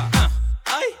cosita,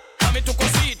 ay, dame tu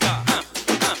cosita.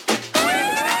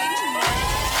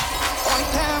 Hoy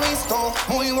te he visto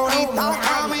muy bonita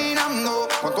caminando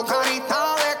con tu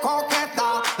carita de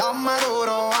coqueta, dame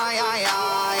duro, ay, ay,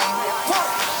 ay.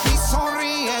 Y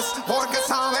sonríes porque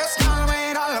sabes que al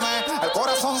mirarme el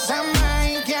corazón se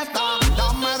me inquieta,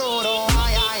 dame duro,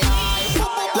 ay, ay, ay.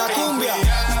 La cumbia.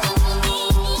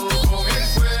 Con el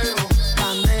fuego,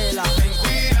 candela. Ten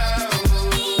cuidado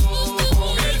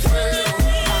con el fuego,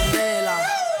 candela.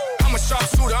 I'm a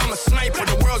sharpshooter, I'm a sniper.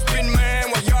 The world's been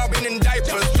man while y'all been in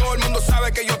diapers. Todo el mundo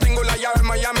sabe que yo tengo la llave en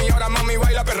Miami. Ahora mami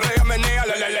baila, perrea, menea,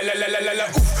 la.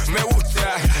 Uf, me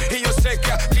gusta y yo sé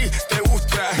que a ti te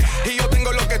gusta y yo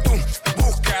tengo lo que tú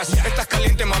buscas. Estás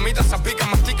caliente, mamita, zapica,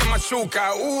 mastica,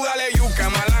 machuca. Dale yuca,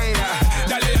 malanga.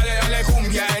 Dale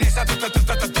cumbia en esa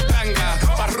tanga.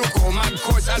 Parruco,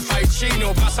 Marcos, Alfa y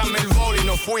Chino. Pásame el bol y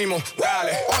nos fuimos.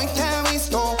 Dale. Hoy te he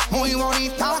visto muy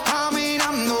bonita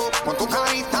caminando con tu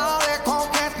carita de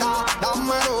coqueta,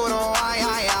 dame duro, ay,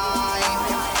 ay, ay.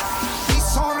 Y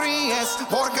sonríes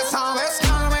porque sabes que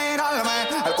al mirarme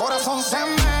el corazón se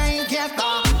me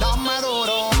inquieta, dame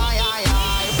duro, ay, ay,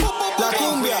 ay. La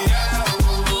cumbia.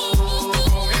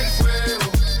 Con el fuego,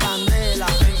 candela.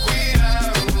 Ten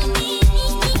cuidado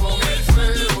con el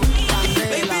fuego, candela.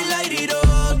 Baby, light it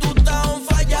up, tú estás on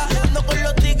falla. Ando con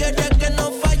los tigres que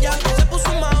no falla. Se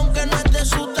puso más aunque no es de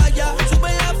su talla.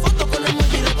 Sube la foto con el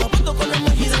mollida, papito con el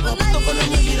mollida, papito con el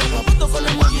mollida, papito con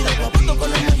el mollida, papito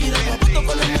con el mollida, papito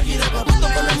con el mollida, papito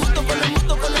con el moto, con el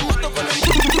moto, con el moto, con el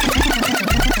moto.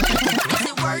 Is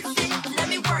it worth it? Let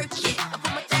me work it. I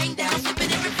put my thing down, flip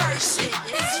it and reverse it.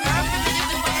 It's your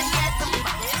primitive when yet.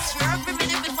 It's your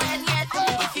primitive when yet.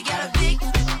 If you got a big,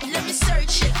 let me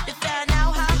search it to find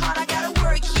out how hard I gotta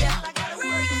work, yeah.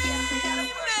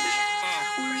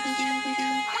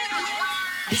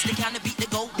 This the kind of beat to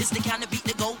go. This the kind of beat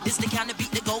to go. This the kind of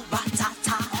beat to go. Ba ta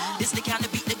ta. This the kind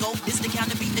of beat to go. This the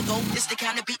kind of beat to go. This the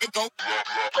kind of beat to go.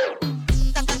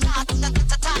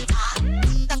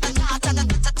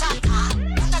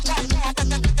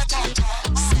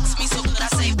 Sex me so good I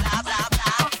say blah blah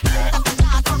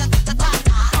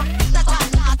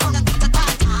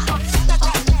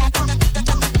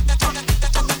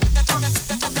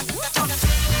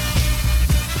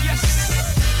Yes,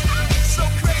 so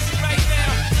crazy right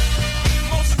now.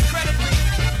 Most incredibly,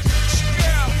 it's your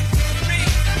girl, me,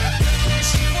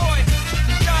 it's your boy,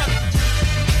 Young.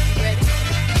 Ready?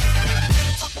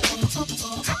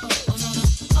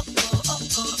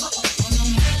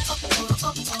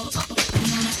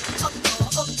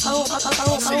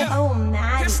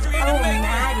 History in the making.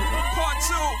 Part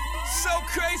 2. So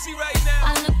crazy right now. I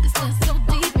look so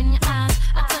deep in your eyes.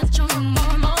 I touch on you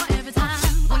more and more every time.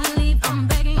 When you leave, I'm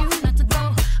begging you not to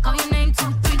go. Call your name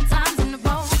 2-3 times in a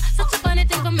row. Such a funny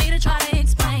thing for me to try to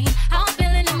explain. How I'm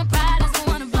feeling and my pride is the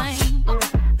one to blame.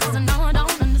 Cause I know I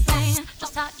don't understand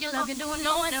just how you love you doing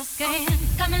no one else can.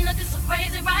 Got me looking so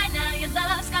crazy right now. Your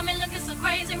love's got me looking so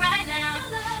crazy right now.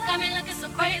 Got me looking so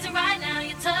crazy right now.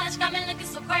 Your touch got me looking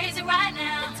so crazy right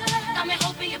now. Got me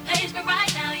hoping you page me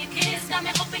right now. Your kiss got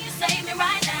me hoping you save me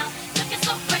right now. Looking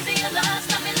so crazy, your love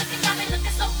got me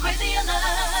looking so crazy, your love.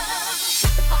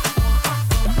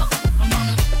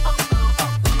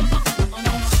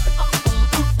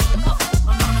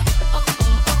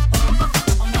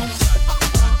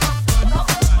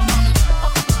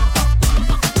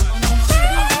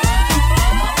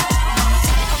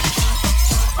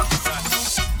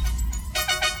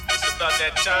 It's about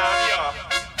that time, y'all.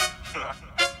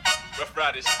 Rough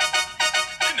Riders.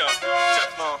 You know,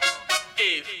 Teflon,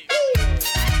 Eve.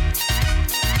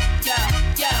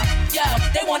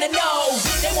 They wanna know,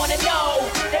 they wanna know,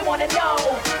 they wanna know,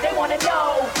 they wanna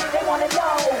know, they wanna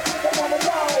know, they wanna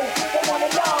know, they wanna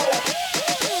know,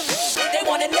 they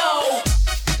wanna know.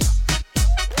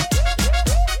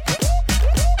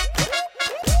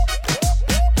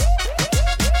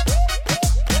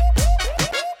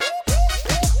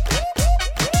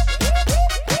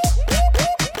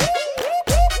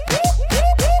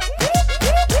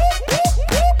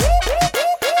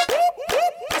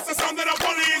 That's the sound of the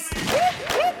police.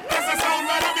 That's the sound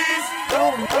of the beast.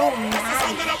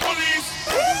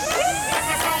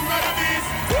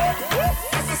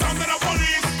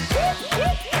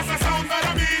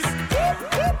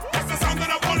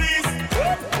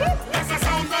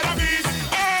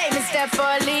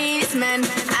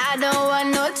 I don't want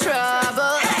no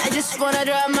trouble. I just wanna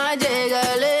drop my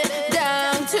jiggle it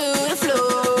down to the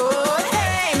floor.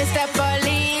 Hey, Mr.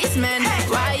 Policeman,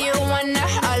 why you wanna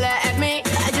holler at me?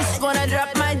 I just wanna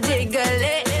drop my jiggle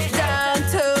it down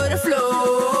to the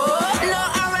floor. No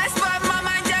arrest, but my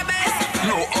mind your business.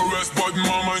 No arrest, but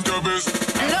my mind your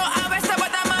business. No arrest,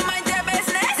 but my mind your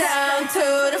business. Down to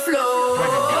the floor.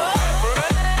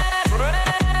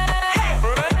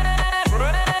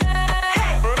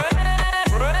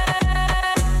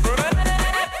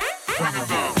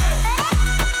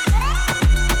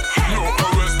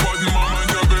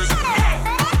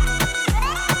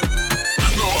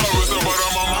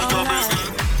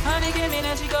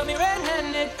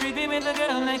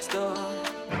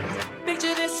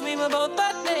 Both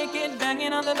butt naked,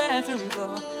 banging on the bathroom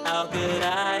floor. How could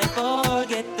I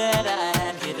forget that I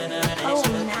had given her an extra? All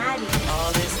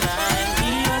this time we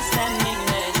were standing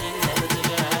there, she never took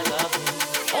her eyes off me.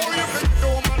 Oh, you think you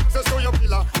man, access to your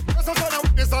pillar. This is on a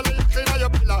witness, I'll leave clean on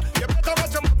your pillar. You better watch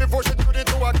your mouth before she turn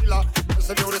into a killer.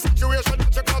 Listen to the situation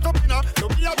that you got up in her. You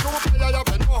be a true player, you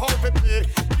better know how to play.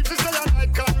 If she say a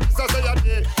night, can't you say a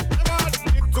day. Never had to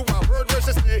speak to a word where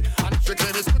she stay. And she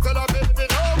claim it's to tell her baby,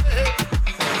 no way.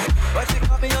 But she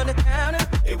caught me on the counter.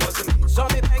 It wasn't me. Saw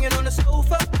me banging on the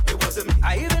sofa. It wasn't me.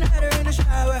 I even had her in the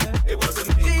shower. It wasn't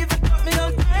me. She even caught me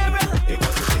on camera. It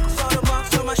wasn't me. Saw the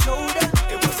marks on my shoulder.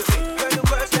 It wasn't me. Heard the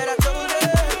words that I told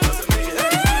her. It wasn't me. She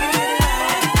heard me screaming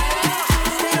loud.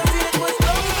 Stay until it was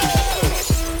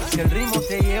over. Si el ritmo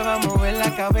te lleva a mover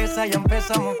la cabeza, ya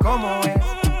empezamos como es.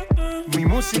 Mi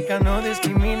música no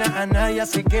discrimina a nadie,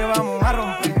 así que vamos a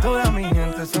romper. Toda mi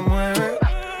gente se mueve.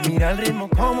 Mira el ritmo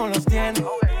como los tiene.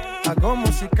 Hago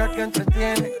música que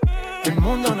entretiene. El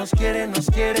mundo nos quiere, me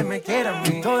quiere a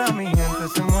mí. Toda mi gente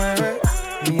se mueve.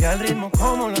 Mira el ritmo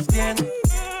como los tiene.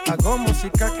 Hago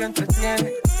música que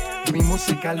entretiene. Mi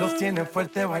música los tiene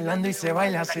fuerte bailando y se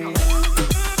baila así.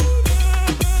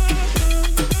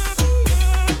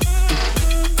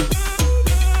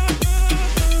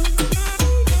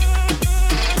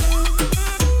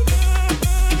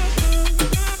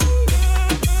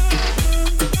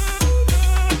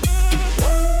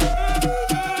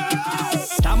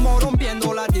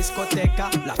 Discoteca,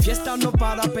 la fiesta no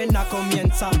para, apenas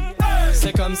comienza.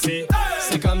 C'est comme si,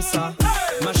 c'est comme ça,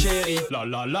 ma chérie. La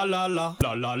la la la la,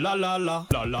 la la la la la,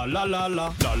 la la la la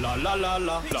la, la la la la la,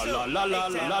 la la la la la, la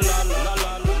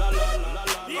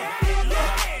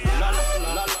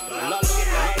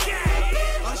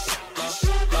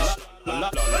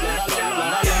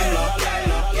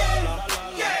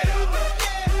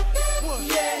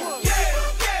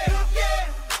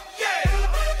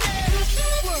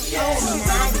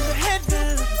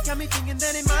Got me thinking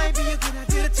that it might be a good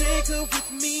idea to take her with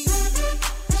me.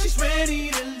 She's ready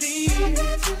to leave.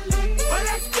 Well,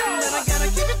 let's go. And I gotta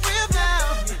keep it real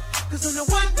now. Cause on the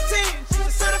 1 to 10, she's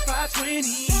a certified 20.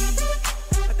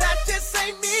 But that just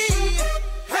ain't me.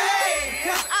 Hey,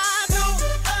 cause I know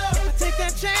if I take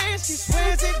that chance, she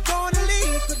swears it's gonna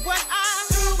leave. But what I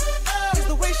know is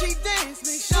the way she dance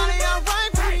makes Shawty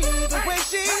alright for me. The way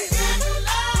she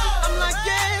I'm like,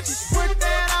 yeah, just work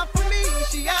that out for me.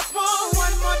 She asked for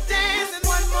one more dance and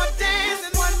one more dance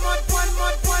and one more dance and one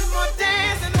more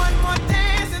dance and one more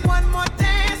dance and one more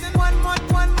dance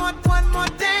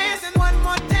and one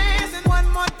more dance and one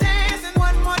more dance and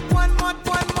one more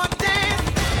dance.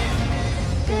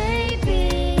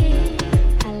 Baby,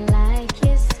 I like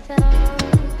your style.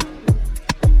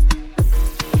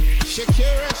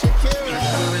 Shakira. I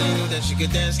really knew that she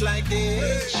could dance like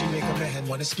this. She make up her head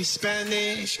wanna speak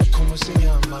Spanish. Como se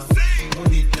llama?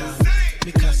 Bonita.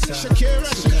 Mikasa. Shakira.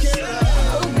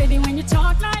 Oh, baby, when you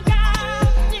talk like that,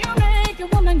 you make a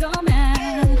woman go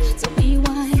mad. So be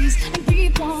wise and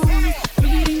keep on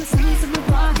reading the signs of my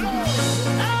body.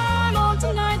 I'm on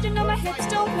tonight, you know my hips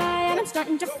don't lie, and I'm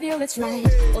starting to feel it's right.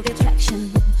 All the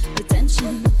attraction, the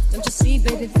tension. Don't you see,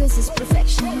 baby, this is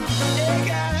perfection. Hey,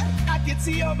 girl, I can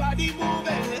see your body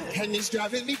moving, and it's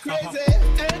driving me crazy.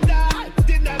 And I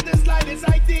didn't have the slightest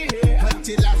idea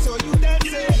until I saw you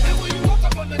dancing. And when you walk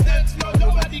up on the dance floor,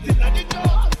 nobody can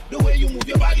ignore the way you move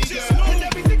your body, girl. And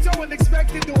everything's so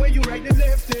unexpected, the way you right and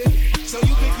left it. So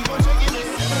you can keep on checking it. I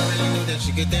really knew that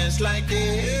she could dance like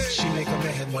this. She make up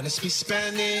her head wanna speak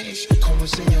Spanish. Como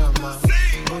se llama?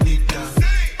 Bonita.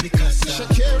 Mikasa.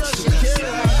 Shakira.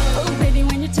 Oh, baby,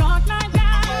 when you talk like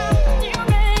that, you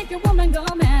make a woman go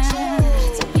mad.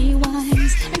 So be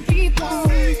wise and keep on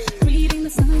reading the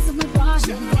signs of my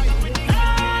body.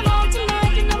 I'm on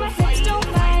tonight, you know my hips don't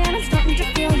lie, and I'm starting to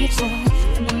feel your joy.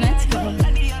 Come on, let's go,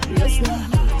 real slow.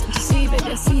 Don't you see,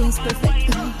 baby, I see it's perfect,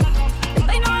 girl.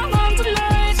 They know I'm on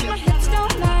tonight, my hips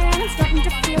don't lie, and I'm starting to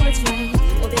feel it's right.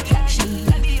 All the attraction.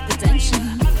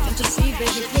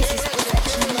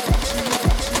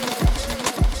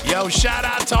 Yo, shout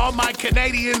out to all my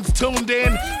Canadians tuned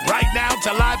in right now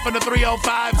to Live from the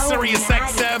 305 Sirius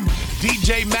XM.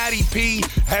 DJ Matty P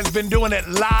has been doing it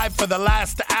live for the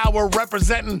last hour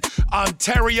representing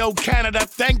Ontario, Canada.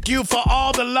 Thank you for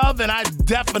all the love, and I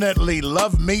definitely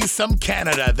love me some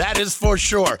Canada. That is for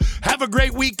sure. Have a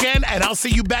great weekend, and I'll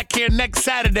see you back here next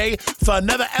Saturday for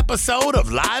another episode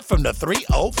of Live from the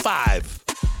 305.